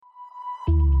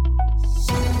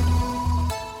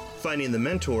finding the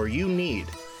mentor you need.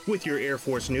 With your Air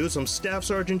Force News, I'm Staff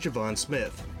Sergeant Javon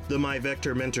Smith. The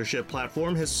MyVector mentorship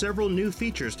platform has several new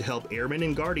features to help airmen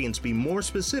and guardians be more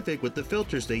specific with the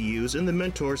filters they use in the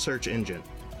mentor search engine.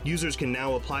 Users can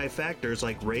now apply factors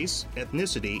like race,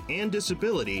 ethnicity, and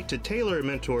disability to tailor a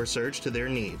mentor search to their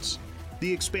needs.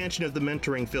 The expansion of the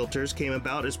mentoring filters came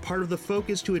about as part of the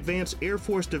focus to advance Air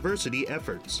Force diversity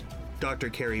efforts. Dr.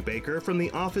 Carrie Baker from the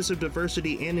Office of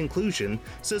Diversity and Inclusion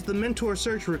says the mentor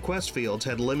search request fields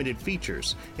had limited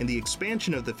features, and the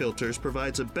expansion of the filters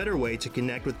provides a better way to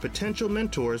connect with potential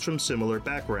mentors from similar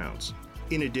backgrounds.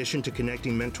 In addition to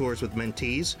connecting mentors with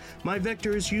mentees,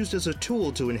 MyVector is used as a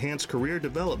tool to enhance career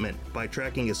development by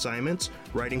tracking assignments,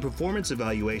 writing performance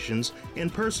evaluations,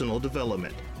 and personal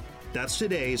development. That's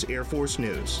today's Air Force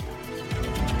News.